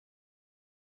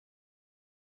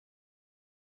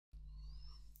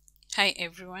Hi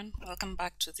everyone, welcome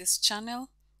back to this channel.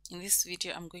 In this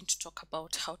video, I'm going to talk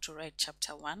about how to write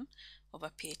chapter 1 of a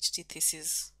PhD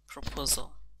thesis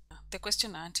proposal. The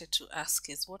question I wanted to ask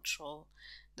is, what role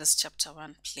does chapter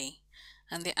 1 play?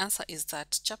 And the answer is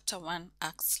that chapter 1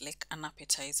 acts like an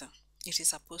appetizer. It is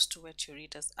supposed to whet your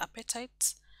reader's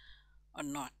appetite or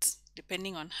not.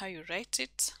 Depending on how you write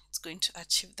it, it's going to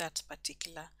achieve that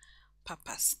particular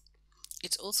purpose.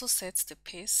 It also sets the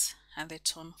pace and the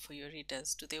tone for your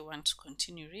readers. Do they want to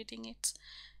continue reading it?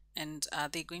 And are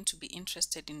they going to be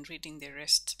interested in reading the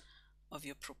rest of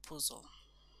your proposal?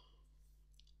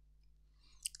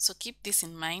 So keep this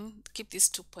in mind, keep these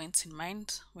 2 points in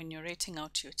mind when you're writing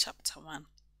out your chapter 1.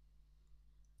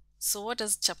 So what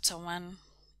does chapter 1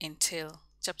 entail?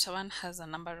 Chapter 1 has a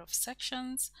number of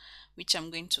sections, which I'm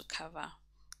going to cover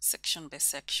section by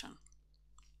section.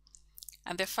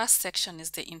 And the first section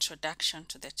is the introduction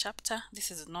to the chapter.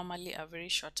 This is normally a very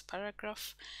short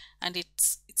paragraph, and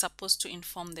it's supposed to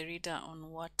inform the reader on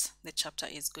what the chapter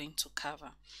is going to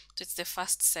cover. So it's the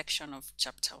first section of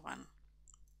chapter 1.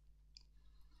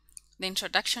 The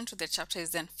introduction to the chapter is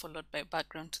then followed by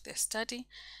background to the study,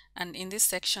 and in this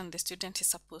section the student is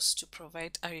supposed to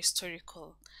provide a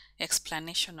historical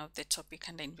explanation of the topic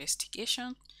under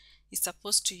investigation. Is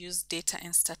supposed to use data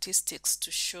and statistics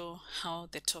to show how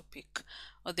the topic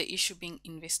or the issue being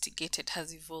investigated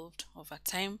has evolved over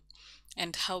time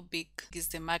and how big is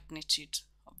the magnitude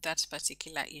of that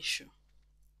particular issue.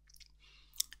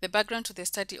 The background to the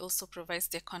study also provides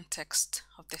the context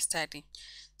of the study.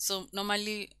 So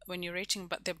normally when you're writing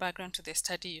the background to the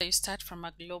study, you start from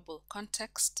a global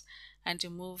context and you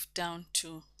move down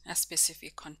to a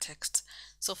specific context.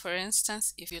 So for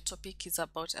instance, if your topic is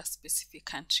about a specific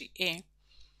country A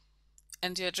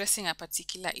and you're addressing a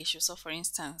particular issue, so for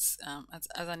instance, as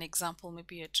an example,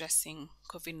 maybe you're addressing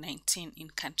COVID-19 in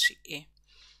country A.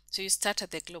 So you start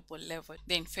at the global level,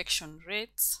 the infection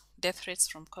rates, death rates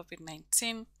from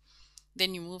COVID-19,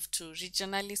 then you move to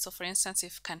regionally. So for instance,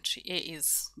 if country A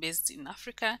is based in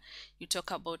Africa, you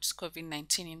talk about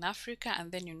COVID-19 in Africa,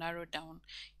 and then you narrow down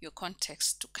your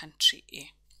context to country A.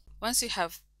 Once you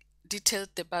have detailed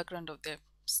the background of the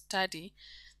study,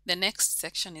 the next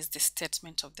section is the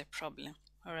statement of the problem,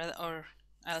 or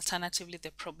alternatively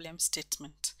the problem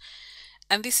statement.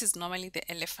 And this is normally the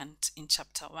elephant in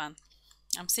chapter 1.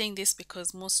 I'm saying this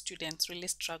because most students really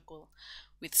struggle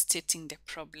with stating the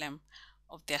problem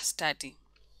of their study.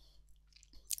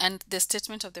 And the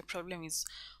statement of the problem is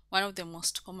one of the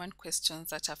most common questions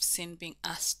that I've seen being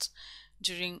asked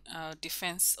during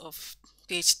defense of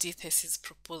PhD thesis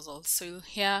proposals. So you'll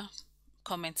hear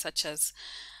comments such as,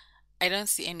 I don't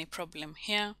see any problem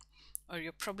here, or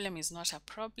your problem is not a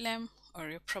problem, or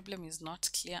your problem is not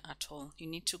clear at all. You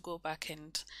need to go back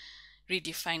and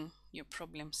redefine your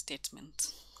problem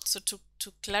statement. So to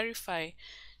clarify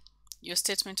your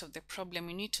statement of the problem,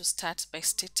 you need to start by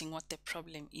stating what the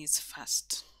problem is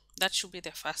first. That should be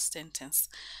the first sentence.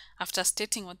 After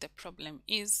stating what the problem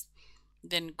is,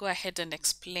 then go ahead and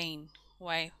explain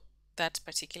why that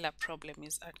particular problem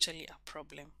is actually a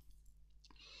problem.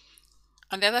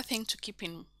 And the other thing to keep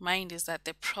in mind is that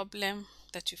the problem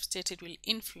that you've stated will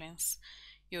influence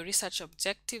your research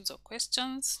objectives or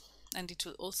questions, and it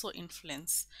will also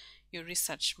influence your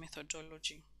research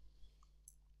methodology.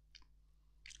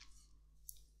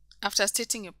 After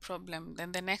stating your problem,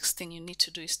 then the next thing you need to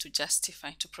do is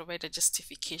to provide a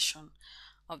justification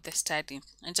of the study.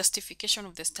 And justification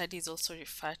of the study is also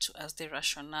referred to as the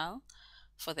rationale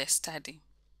for the study.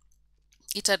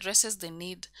 It addresses the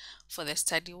need for the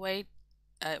study. Why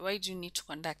do you need to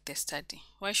conduct the study?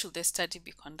 Why should the study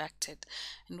be conducted?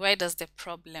 And why does the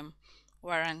problem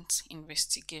warrant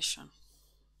investigation?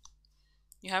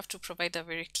 You have to provide a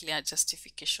very clear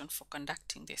justification for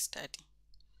conducting the study.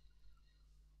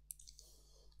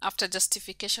 After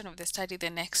justification of the study, the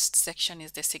next section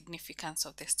is the significance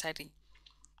of the study.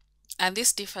 And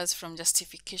this differs from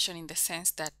justification in the sense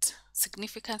that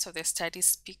significance of the study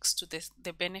speaks to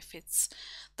the benefits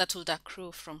that would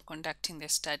accrue from conducting the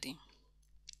study.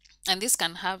 And this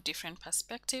can have different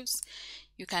perspectives.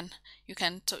 You can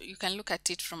look at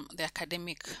it from the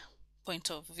academic point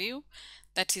of view.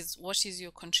 That is, what is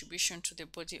your contribution to the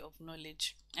body of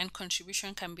knowledge? And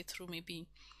contribution can be through maybe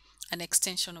an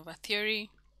extension of a theory.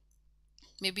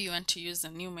 Maybe you want to use a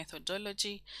new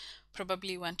methodology.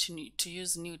 Probably you want to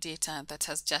use new data that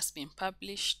has just been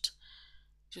published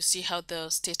to see how the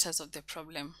status of the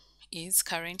problem is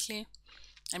currently.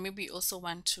 And maybe you also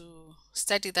want to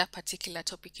study that particular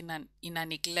topic in a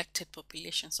neglected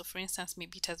population. So for instance,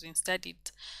 maybe it has been studied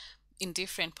in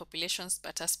different populations,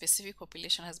 but a specific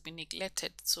population has been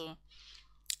neglected. So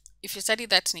if you study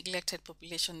that neglected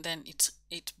population, then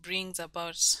it brings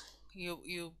about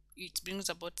it brings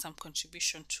about some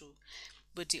contribution to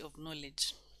body of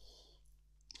knowledge.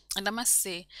 And I must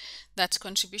say that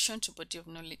contribution to body of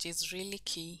knowledge is really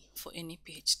key for any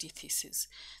PhD thesis.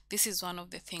 This is one of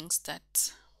the things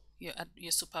that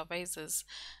your supervisors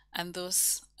and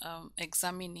those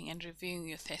examining and reviewing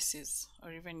your thesis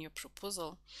or even your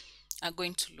proposal are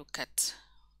going to look at.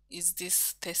 Is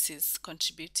this thesis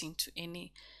contributing to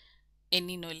any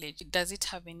knowledge? Does it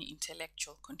have any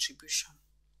intellectual contribution?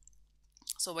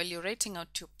 So while you're writing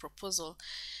out your proposal,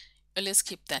 always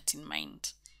keep that in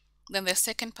mind. Then the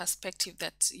second perspective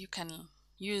that you can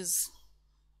use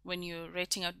when you're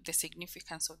writing out the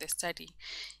significance of the study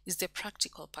is the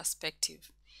practical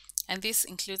perspective. And this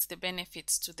includes the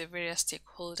benefits to the various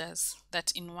stakeholders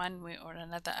that in one way or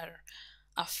another are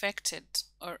affected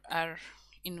or are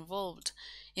involved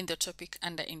in the topic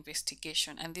under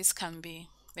investigation. And this can be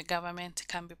the government,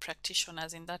 can be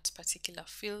practitioners in that particular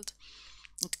field,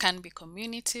 it can be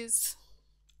communities,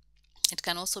 it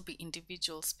can also be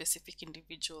individuals, specific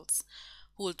individuals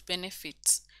who would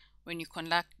benefit when you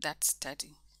conduct that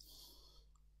study.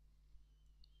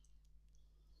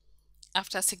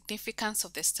 After significance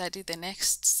of the study, the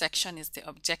next section is the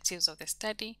objectives of the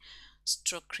study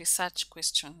 / research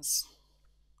questions.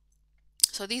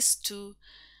 So these two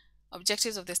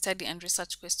objectives of the study and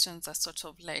research questions are sort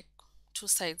of like two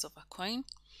sides of a coin,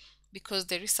 because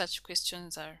the research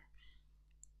questions are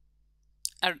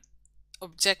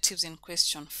objectives in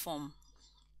question form.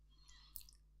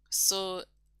 So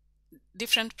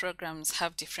different programs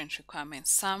have different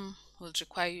requirements. Some will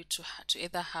require you to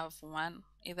either have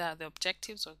either the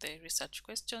objectives or the research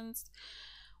questions,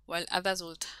 while others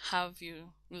will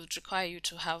require you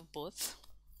to have both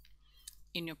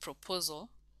in your proposal.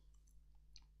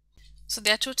 So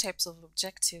there are two types of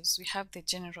objectives. We have the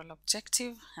general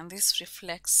objective, and this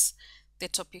reflects the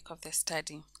topic of the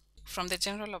study. From the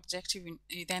general objective,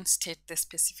 you then state the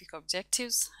specific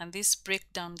objectives, and this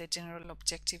break down the general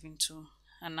objective into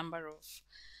a number of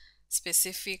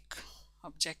specific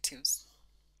objectives.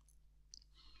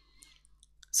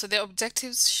 So the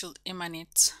objectives should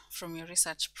emanate from your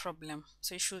research problem.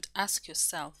 So you should ask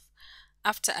yourself,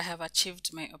 after I have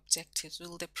achieved my objectives,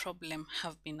 will the problem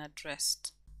have been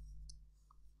addressed?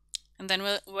 And then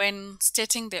when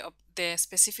stating the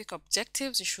specific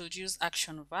objectives, you should use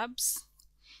action verbs.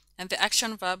 And the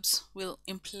action verbs will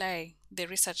imply the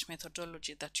research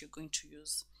methodology that you're going to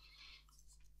use.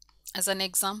 As an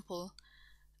example,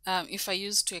 if I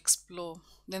use to explore,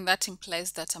 then that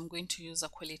implies that I'm going to use a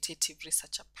qualitative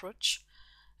research approach.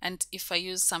 And if I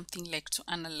use something like to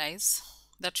analyze,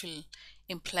 that will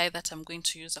imply that I'm going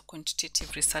to use a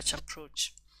quantitative research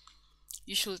approach.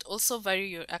 You should also vary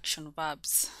your action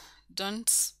verbs.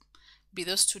 Don't be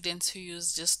those students who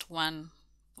use just one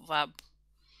verb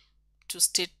to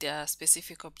state their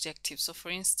specific objectives. So for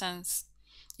instance,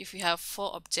 if you have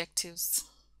 4 objectives,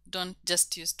 don't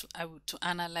just use to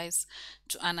analyze,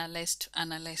 to analyze, to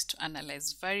analyze, to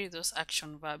analyze. Vary those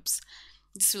action verbs.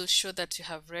 This will show that you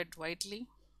have read widely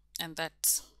and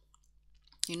that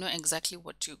you know exactly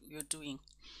what you're doing.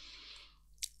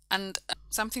 And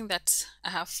something that I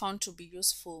have found to be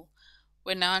useful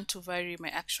when I want to vary my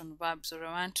action verbs, or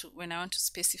when I want to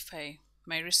specify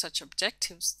my research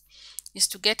objectives, is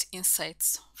to get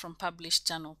insights from published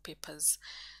journal papers.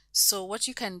 So what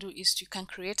you can do is you can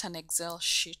create an Excel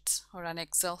sheet or an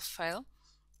Excel file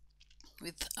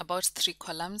with about 3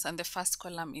 columns, and the first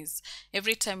column is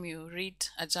every time you read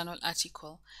a journal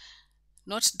article,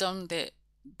 note down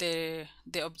the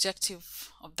objective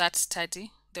of that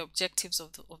study, the objectives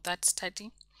of that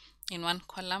study in one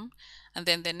column, and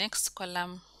then the next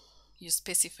column you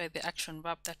specify the action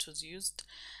verb that was used,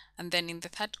 and then in the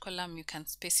third column you can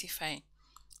specify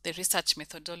the research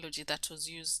methodology that was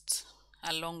used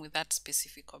along with that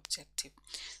specific objective.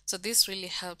 So this really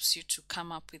helps you to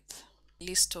come up with a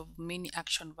list of many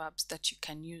action verbs that you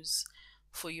can use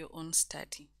for your own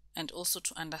study, and also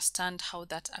to understand how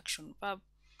that action verb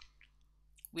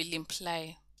will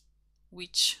imply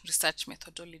which research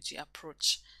methodology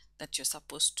approach that you're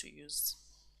supposed to use.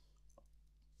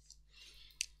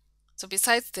 So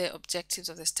besides the objectives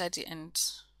of the study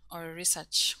or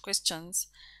research questions,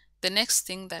 the next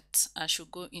thing that I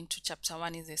should go into chapter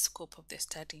 1 is the scope of the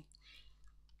study.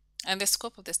 And the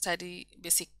scope of the study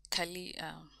basically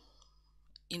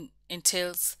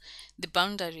entails the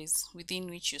boundaries within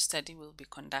which your study will be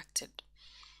conducted.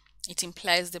 It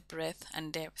implies the breadth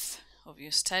and depth of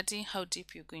your study, how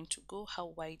deep you're going to go, how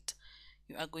wide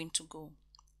you are going to go.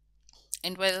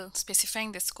 And while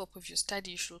specifying the scope of your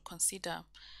study, you should consider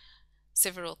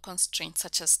several constraints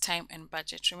such as time and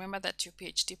budget. Remember that your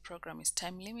PhD program is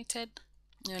time limited.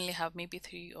 You only have maybe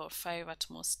 3 or 5 at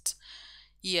most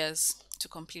years to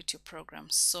complete your program.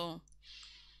 So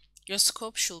your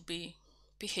scope should be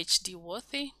PhD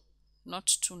worthy, not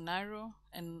too narrow,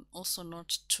 and also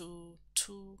not too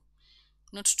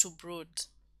broad,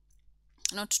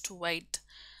 not too wide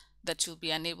that you'll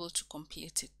be unable to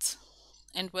complete it.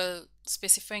 And while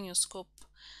specifying your scope,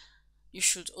 you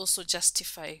should also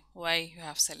justify why you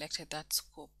have selected that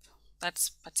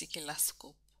particular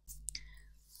scope.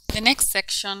 The next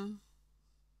section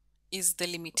is the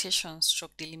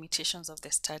limitations of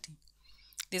the study.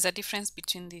 There's a difference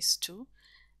between these two,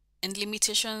 and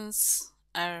limitations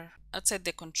are outside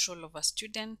the control of a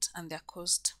student and they're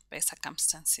caused by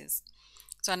circumstances.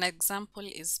 So an example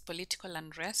is political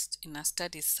unrest in a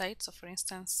study site. So for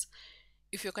instance,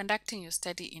 if you're conducting your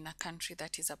study in a country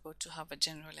that is about to have a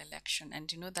general election,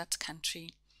 and you know that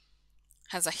country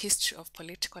has a history of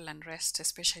political unrest,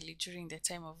 especially during the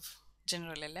time of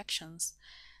general elections,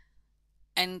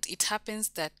 and it happens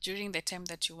that during the time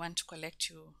that you want to collect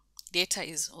your data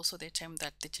is also the time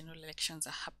that the general elections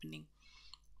are happening,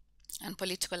 and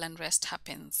political unrest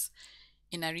happens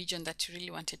in a region that you really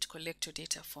wanted to collect your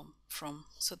data from.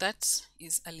 So that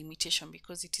is a limitation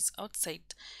because it is outside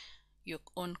your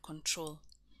own control.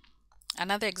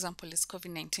 Another example is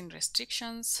COVID-19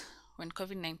 restrictions. When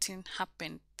COVID-19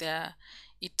 happened,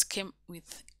 it came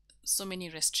with so many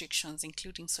restrictions,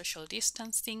 including social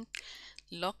distancing,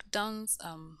 lockdowns,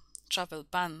 travel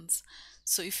bans.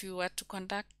 So if you were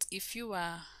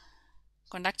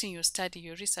conducting your study,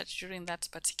 your research during that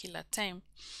particular time,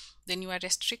 then you are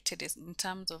restricted in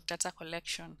terms of data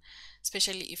collection,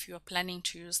 especially if you are planning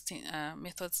to use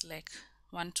methods like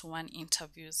one-to-one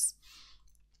interviews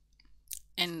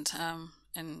and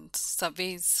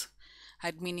surveys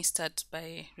administered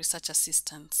by research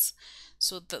assistants.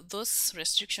 So those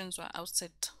restrictions were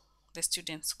outside the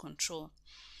student's control.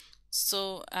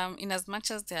 So in as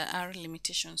much as there are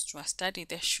limitations to a study,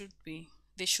 they should be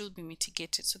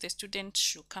mitigated. So the student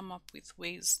should come up with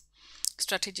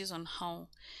strategies on how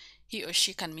he or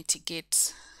she can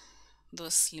mitigate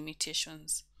those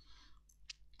limitations.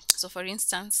 So for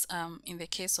instance, in the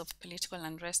case of political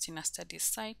unrest in a study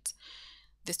site,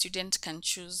 the student can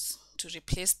choose to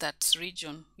replace that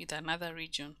region with another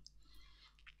region.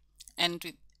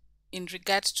 And in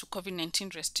regard to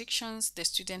COVID-19 restrictions, the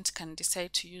student can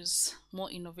decide to use more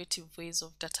innovative ways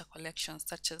of data collection,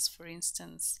 such as, for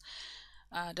instance,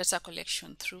 data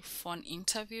collection through phone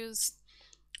interviews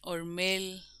or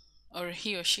mail, or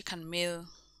he or she can mail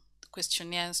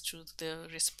questionnaires to the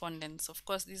respondents. Of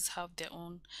course, these have their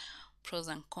own pros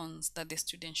and cons that the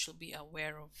student should be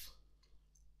aware of.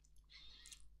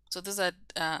 So those are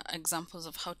examples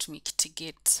of how to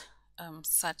mitigate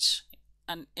such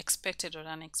unexpected or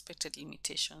unexpected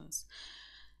limitations.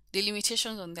 The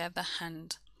limitations, on the other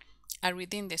hand, are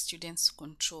within the student's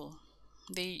control.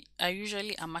 They are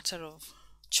usually a matter of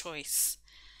choice.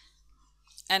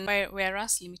 And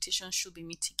whereas limitations should be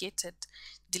mitigated,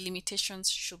 the limitations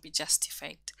should be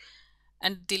justified.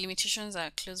 And the limitations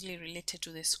are closely related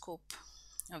to the scope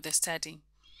of the study.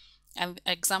 And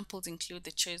examples include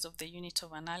the choice of the unit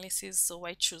of analysis. So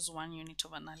why choose one unit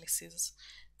of analysis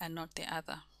and not the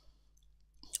other?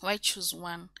 Why choose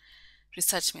one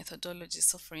research methodology?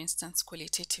 So for instance,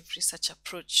 qualitative research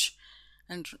approach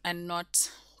and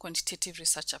not quantitative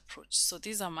research approach. So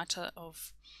these are matter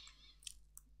of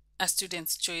a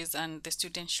student's choice, and the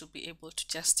student should be able to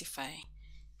justify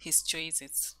his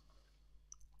choices.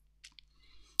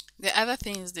 The other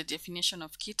thing is the definition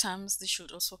of key terms. This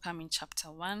should also come in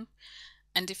chapter 1.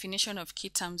 And definition of key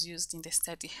terms used in the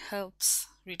study helps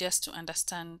readers to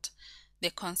understand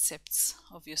the concepts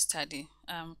of your study.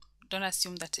 Don't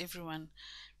assume that everyone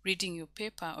reading your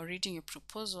paper or reading your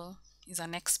proposal is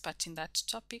an expert in that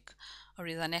topic or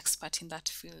is an expert in that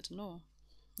field. No,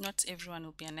 not everyone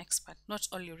will be an expert. Not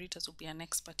all your readers will be an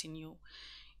expert in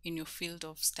your field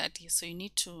of study. So you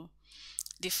need to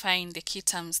define the key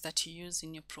terms that you use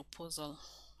in your proposal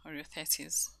or your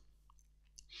thesis.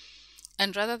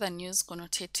 And rather than use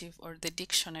connotative or the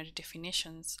dictionary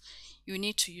definitions, you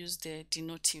need to use the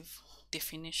denotative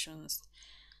definitions.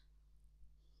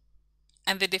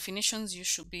 And the definitions, you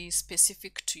should be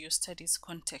specific to your study's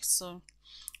context. So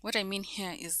what I mean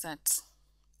here is that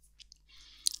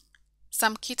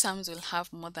some key terms will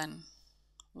have more than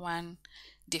one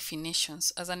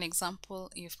definitions. As an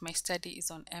example, if my study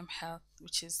is on M-Health,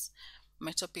 which is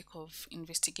my topic of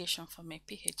investigation for my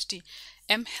PhD,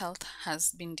 M-Health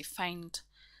has been defined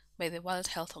by the World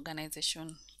Health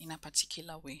Organization in a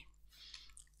particular way.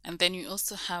 And then you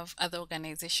also have other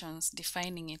organizations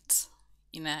defining it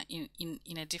in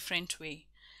a different way.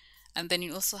 And then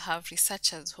you also have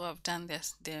researchers who have done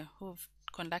who've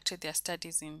conducted their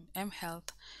studies in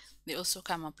mHealth. They also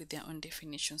come up with their own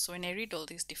definitions. So when I read all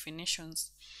these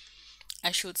definitions,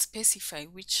 I should specify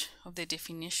which of the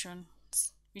definitions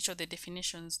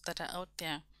that are out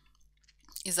there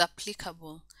is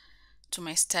applicable to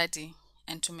my study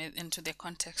and to the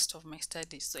context of my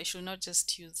study. So I should not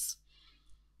just use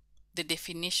the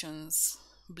definitions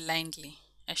blindly.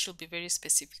 I should be very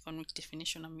specific on which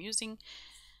definition I'm using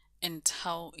and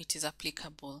how it is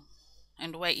applicable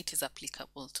and why it is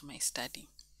applicable to my study.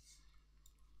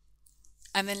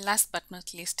 And then last but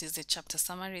not least is the chapter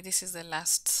summary. This is the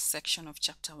last section of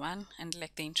chapter 1, and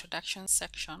like the introduction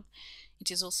section,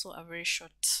 it is also a very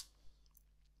short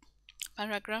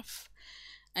paragraph,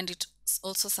 and it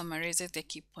also summarizes the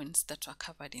key points that were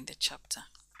covered in the chapter.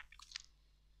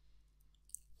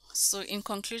 So in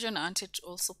conclusion, I wanted to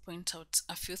also point out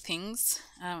a few things.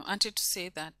 I wanted to say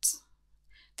that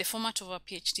the format of a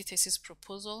PhD thesis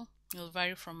proposal will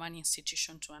vary from one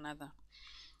institution to another.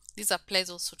 This applies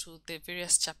also to the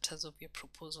various chapters of your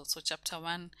proposal. So chapter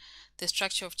 1, the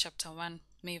structure of chapter 1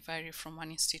 may vary from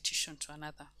one institution to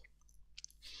another.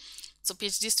 So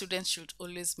PhD students should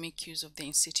always make use of the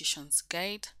institution's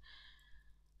guide.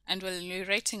 And when you're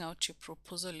writing out your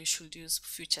proposal, you should use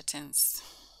future tense.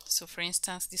 So for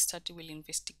instance, this study will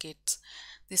investigate,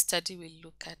 this study will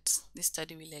look at, this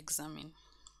study will examine.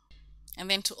 And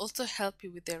then to also help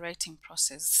you with the writing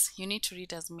process, you need to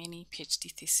read as many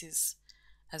PhD theses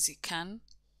as you can.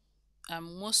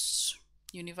 Most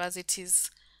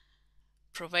universities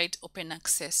provide open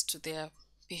access to their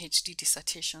PhD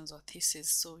dissertations or theses,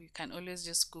 so you can always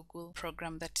just Google a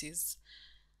program that is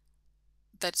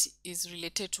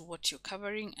related to what you're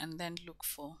covering, and then look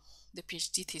for the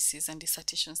PhD theses and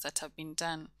dissertations that have been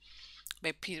done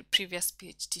by previous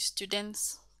PhD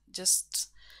students. Just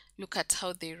look at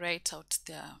how they write out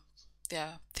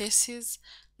their theses,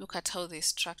 look at how they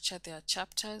structure their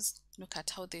chapters, look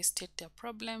at how they state their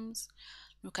problems,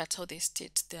 look at how they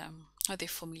how they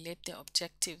formulate their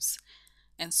objectives,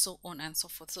 and so on and so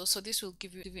forth. So this will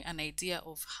give you an idea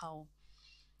of how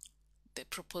the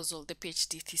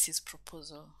PhD thesis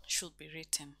proposal should be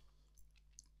written.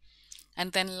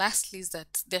 And then lastly is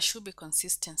that there should be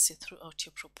consistency throughout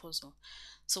your proposal.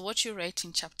 So what you write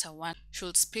in chapter 1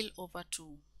 should spill over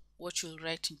to what you'll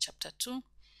write in chapter 2,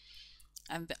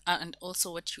 and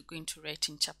also what you're going to write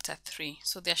in chapter 3.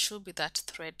 So there should be that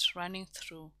thread running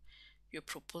through your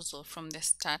proposal from the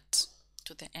start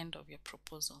to the end of your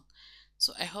proposal.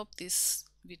 So I hope this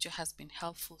video has been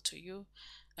helpful to you.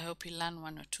 I hope you learn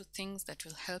one or two things that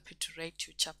will help you to write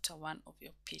your chapter 1 of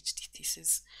your PhD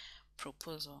thesis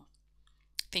proposal.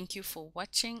 Thank you for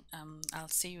watching. I'll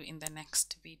see you in the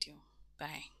next video.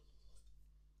 Bye.